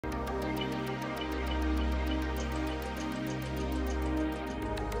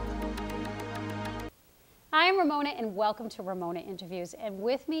I'm Ramona, and welcome to Ramona Interviews. And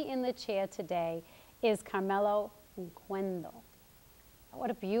with me in the chair today is Carmelo Oquindo.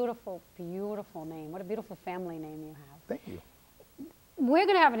 What a beautiful, beautiful name. What a beautiful family name you have. Thank you. We're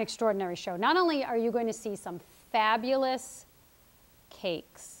going to have an extraordinary show. Not only are you going to see some fabulous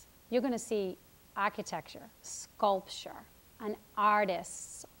cakes, you're going to see architecture, sculpture, an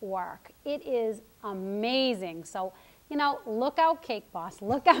artist's work. It is amazing. So, you know, look out, Cake Boss.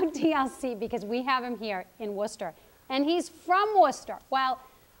 Look out, TLC, because we have him here in Worcester. And he's from Worcester. Well,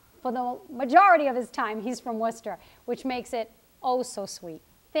 for the majority of his time, he's from Worcester, which makes it oh so sweet.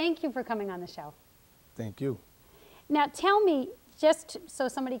 Thank you for coming on the show. Thank you. Now, tell me, just so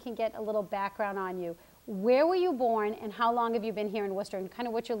somebody can get a little background on you, where were you born and how long have you been here in Worcester, and kind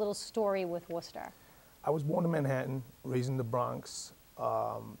of what's your little story with Worcester? I was born in Manhattan, raised in the Bronx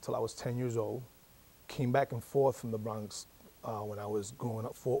till I was 10 years old. Came back and forth from the Bronx when I was growing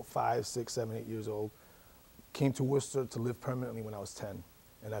up, 4, 5, 6, 7, 8 years old. Came to Worcester to live permanently when I was 10,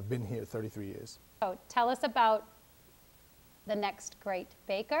 and I've been here 33 years. So tell us about the Next Great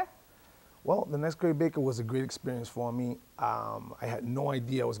Baker. Well, the Next Great Baker was a great experience for me. I had no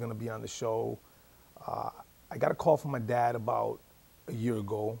idea I was going to be on the show. I got a call from my dad about a year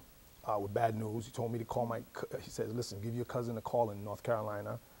ago with bad news. He told me to call he said, listen, give your cousin a call in North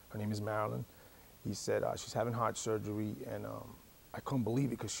Carolina. Her name is Marilyn. He said she's having heart surgery, and I couldn't believe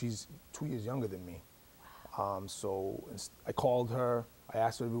it because she's 2 years younger than me. Wow. So I called her. I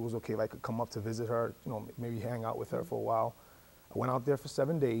asked her if it was okay if I could come up to visit her, you know, maybe hang out with her for a while. I went out there for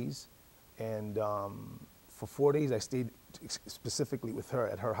 7 days, and for 4 days I stayed specifically with her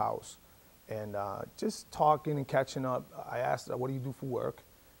at her house. And just talking and catching up, I asked her, what do you do for work?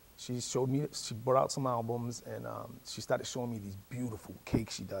 She showed me, she brought out some albums, and she started showing me these beautiful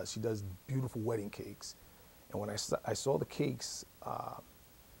cakes she does. She does beautiful wedding cakes. And when I saw the cakes,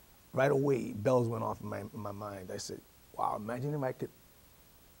 right away, bells went off in my mind. I said, wow, imagine if I could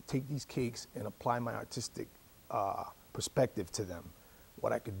take these cakes and apply my artistic perspective to them,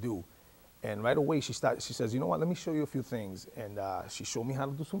 what I could do. And right away, she says, you know what, let me show you a few things. And she showed me how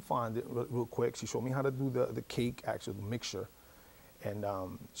to do some fondant real quick. She showed me how to do the cake, actually, the mixture. And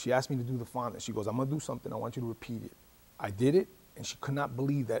she asked me to do the fondant. She goes, I'm going to do something. I want you to repeat it. I did it, and she could not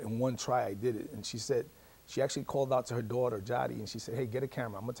believe that in one try I did it. And she said, she actually called out to her daughter, Jody, and she said, hey, get a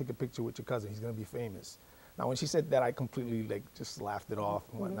camera. I'm going to take a picture with your cousin. He's going to be famous. Now, when she said that, I completely just laughed it off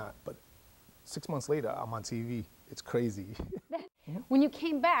and whatnot. But 6 months later, I'm on TV. It's crazy. When you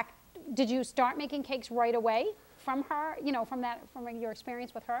came back, did you start making cakes right away from her, you know, from your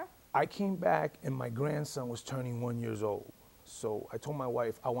experience with her? I came back, and my grandson was turning 1 year old. So I told my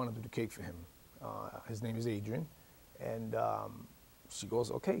wife I want to do the cake for him. His name is Adrian. And she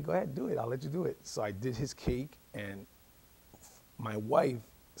goes, okay, go ahead, do it. I'll let you do it. So I did his cake, and my wife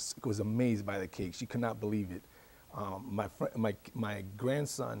was amazed by the cake. She could not believe it. My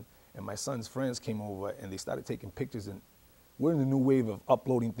grandson and my son's friends came over, and they started taking pictures, and we're in the new wave of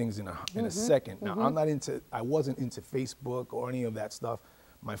uploading things in a second. Now, I wasn't into Facebook or any of that stuff.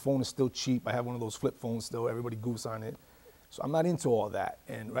 My phone is still cheap. I have one of those flip phones still. Everybody goofs on it. So I'm not into all that.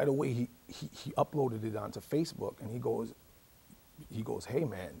 And right away, he uploaded it onto Facebook, and he goes, hey,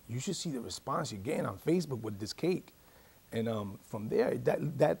 man, you should see the response you're getting on Facebook with this cake. And from there,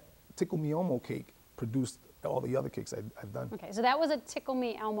 that Tickle Me Elmo cake produced all the other cakes I've done. Okay, so that was a Tickle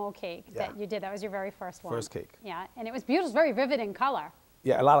Me Elmo cake that you did. That was your very first one. First cake. Yeah, and it was beautiful. It was very vivid in color.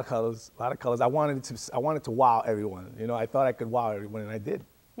 Yeah, a lot of colors, a lot of colors. I wanted to wow everyone. You know, I thought I could wow everyone, and I did.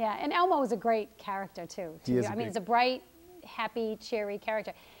 Yeah, and Elmo is a great character too. I mean, it's a bright, happy, cheery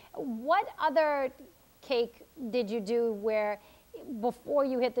character. What other cake did you do where, before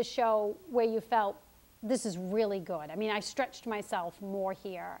you hit the show, where you felt this is really good? I mean, I stretched myself more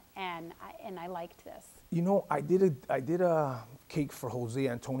here, and I liked this. You know, I did a cake for Jose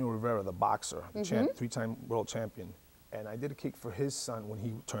Antonio Rivera, the boxer, the three-time world champion, and I did a cake for his son when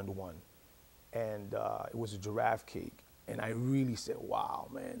he turned 1, and it was a giraffe cake, and I really said, wow,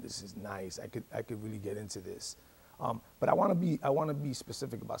 man, this is nice. I could really get into this. But I want to be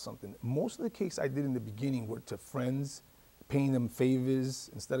specific about something. Most of the cakes I did in the beginning were to friends, paying them favors.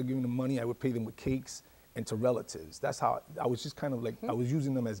 Instead of giving them money, I would pay them with cakes, and to relatives. That's how I was just kind of like, I was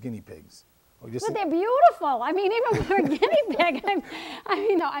using them as guinea pigs. But they're beautiful. I mean, even for a guinea pig,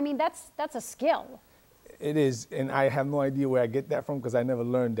 I mean, that's a skill. It is, and I have no idea where I get that from because I never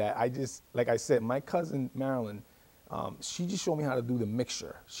learned that. I just, like I said, my cousin Marilyn, she just showed me how to do the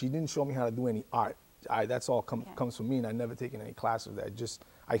mixture. She didn't show me how to do any art. That's all comes from me, and I've never taken any classes.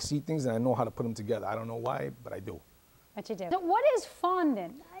 I see things and I know how to put them together. I don't know why, but I do. But you do. So what is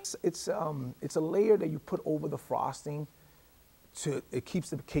fondant? It's a layer that you put over the frosting. It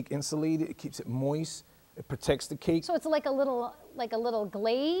keeps the cake insulated. It keeps it moist. It protects the cake. So it's like a little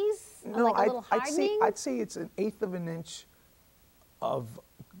glaze, No, like a little hardening. I'd say it's 1/8 of an inch of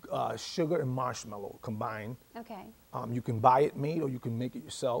sugar and marshmallow combined. Okay. You can buy it made or you can make it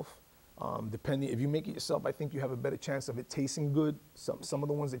yourself. Depending, if you make it yourself, I think you have a better chance of it tasting good. Some of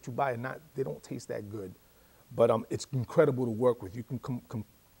the ones that you buy they don't taste that good, but it's incredible to work with.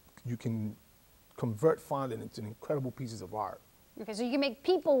 You can convert fondant into incredible pieces of art. Okay, so you can make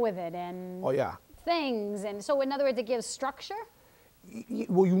people with it and Oh yeah. things, and so in other words, it gives structure.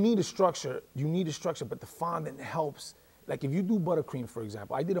 Well, you need a structure. You need a structure, but the fondant helps. Like if you do buttercream, for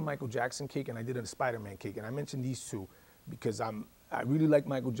example, I did a Michael Jackson cake and I did a Spider-Man cake, and I mentioned these two because I really like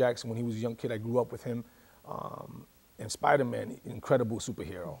Michael Jackson when he was a young kid. I grew up with him, and Spider-Man, incredible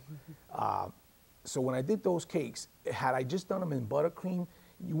superhero. So when I did those cakes, had I just done them in buttercream,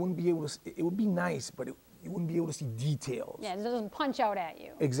 you wouldn't be able to. It would be nice, but you wouldn't be able to see details. Yeah, it doesn't punch out at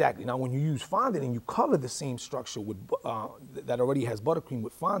you. Exactly. Now, when you use fondant and you color the same structure with that already has buttercream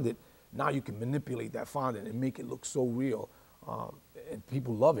with fondant, now you can manipulate that fondant and make it look so real, and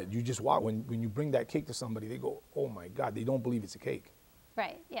people love it. You just watch when you bring that cake to somebody, they go, "Oh my God!" They don't believe it's a cake.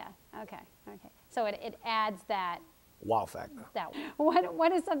 Right. Yeah. Okay. Okay. So it adds that Wow factor. That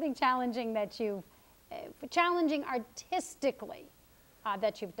what is something challenging that you've challenging artistically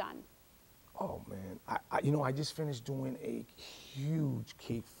that you've done? Oh man, I just finished doing a huge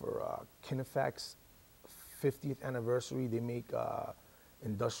cake for Kinefac's 50th anniversary. They make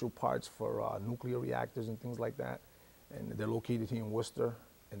industrial parts for nuclear reactors and things like that, and they're located here in Worcester.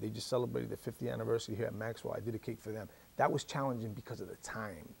 And they just celebrated the 50th anniversary here at Maxwell. I did a cake for them. That was challenging because of the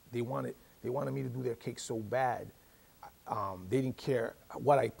time. They wanted me to do their cake so bad. They didn't care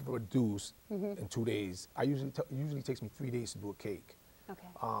what I produced in 2 days. Usually takes me 3 days to do a cake. Okay.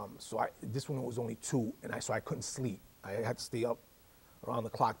 So this one was only 2, and so I couldn't sleep. I had to stay up around the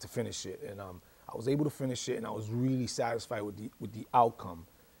clock to finish it, and I was able to finish it, and I was really satisfied with the outcome,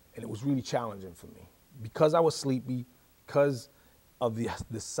 and it was really challenging for me because I was sleepy, because of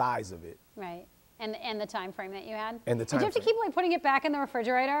the size of it. Right. And the time frame that you had. And the time. Did you have to keep like putting it back in the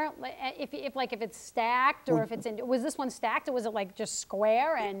refrigerator, if it's stacked, or if it's in? Was this one stacked, or was it like just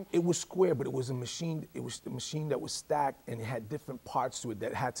square? And it was square, but it was a machine. It was the machine that was stacked, and it had different parts to it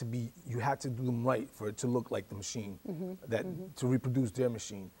that had to be. You had to do them right for it to look like the machine to reproduce their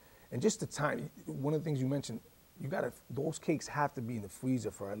machine. And just the time. One of the things you mentioned, those cakes have to be in the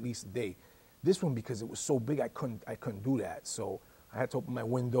freezer for at least a day. This one, because it was so big, I couldn't do that. So I had to open my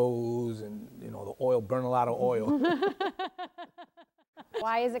windows, and the oil, burn a lot of oil.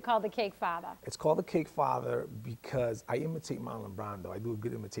 Why is it called the Cake Father? It's called the Cake Father because I imitate Marlon Brando. I do a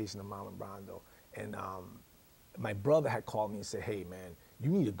good imitation of Marlon Brando. And my brother had called me and said, "Hey man, you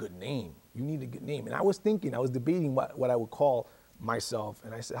need a good name. You need a good name." And I was debating what I would call myself.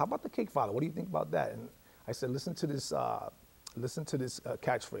 And I said, "How about the Cake Father? What do you think about that?" And I said, listen to this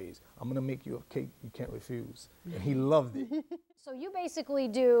catchphrase. "I'm gonna make you a cake you can't refuse." And he loved it. So you basically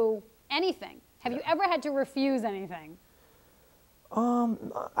do anything. Have you ever had to refuse anything?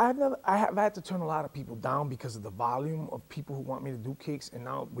 I have had to turn a lot of people down because of the volume of people who want me to do cakes, and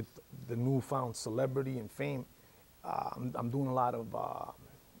now with the newfound celebrity and fame, I'm doing a lot of.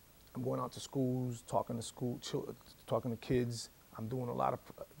 I'm going out to schools, talking to kids. I'm doing a lot of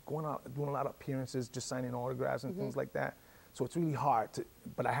doing a lot of appearances, just signing autographs and things like that. So it's really hard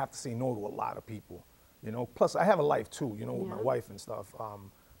but I have to say no to a lot of people. Plus I have a life too, with my wife and stuff.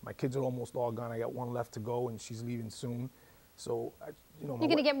 My kids are almost all gone. I got one left to go, and she's leaving soon. So, You're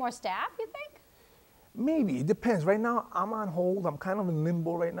going to get more staff, you think? Maybe. It depends. Right now, I'm on hold. I'm kind of in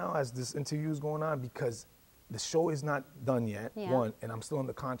limbo right now as this interview is going on because the show is not done yet, one, and I'm still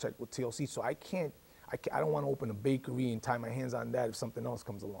under contract with TLC, so I don't want to open a bakery and tie my hands on that if something else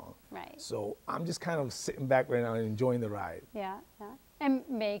comes along. Right. So I'm just kind of sitting back right now and enjoying the ride. Yeah, yeah. And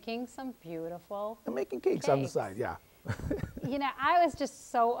making some beautiful I'm making cakes on the side, yeah. I was just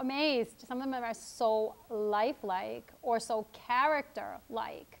so amazed. Some of them are so lifelike or so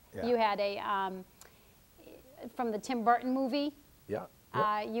character-like. Yeah. You had from the Tim Burton movie. Yeah.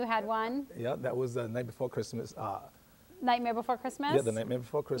 You had one. Yeah, that was the Night Before Christmas. Nightmare Before Christmas? Yeah, The Nightmare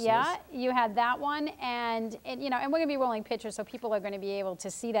Before Christmas. Yeah, you had that one, and we're going to be rolling pictures so people are going to be able to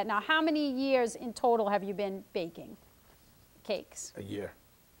see that. Now, how many years in total have you been baking cakes? A year.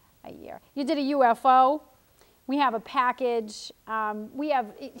 A year. You did a UFO. We have a package. We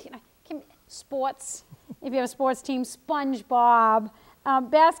have sports. If you have a sports team, SpongeBob,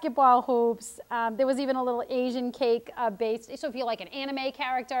 basketball hoops. There was even a little Asian cake based. So if you like an anime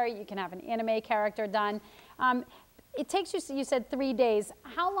character, you can have an anime character done. It takes you said 3 days.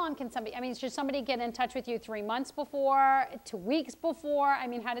 How long can somebody, I mean, should somebody get in touch with you 3 months before, 2 weeks before? I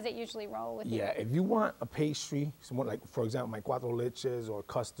mean, how does it usually roll with you? Yeah, if you want a pastry, someone like, for example, my cuatro leches or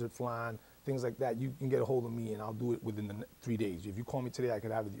custard flan, things like that, you can get a hold of me and I'll do it within the 3 days. If you call me today, I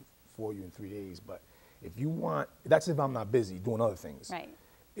could have it for you in 3 days. But if you want, that's if I'm not busy doing other things. Right.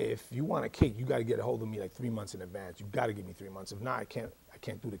 If you want a cake, you got to get a hold of me like 3 months in advance. You got to give me 3 months. If not, I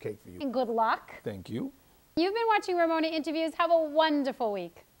can't do the cake for you. And good luck. Thank you. You've been watching Ramona Interviews. Have a wonderful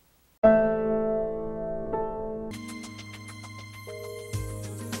week.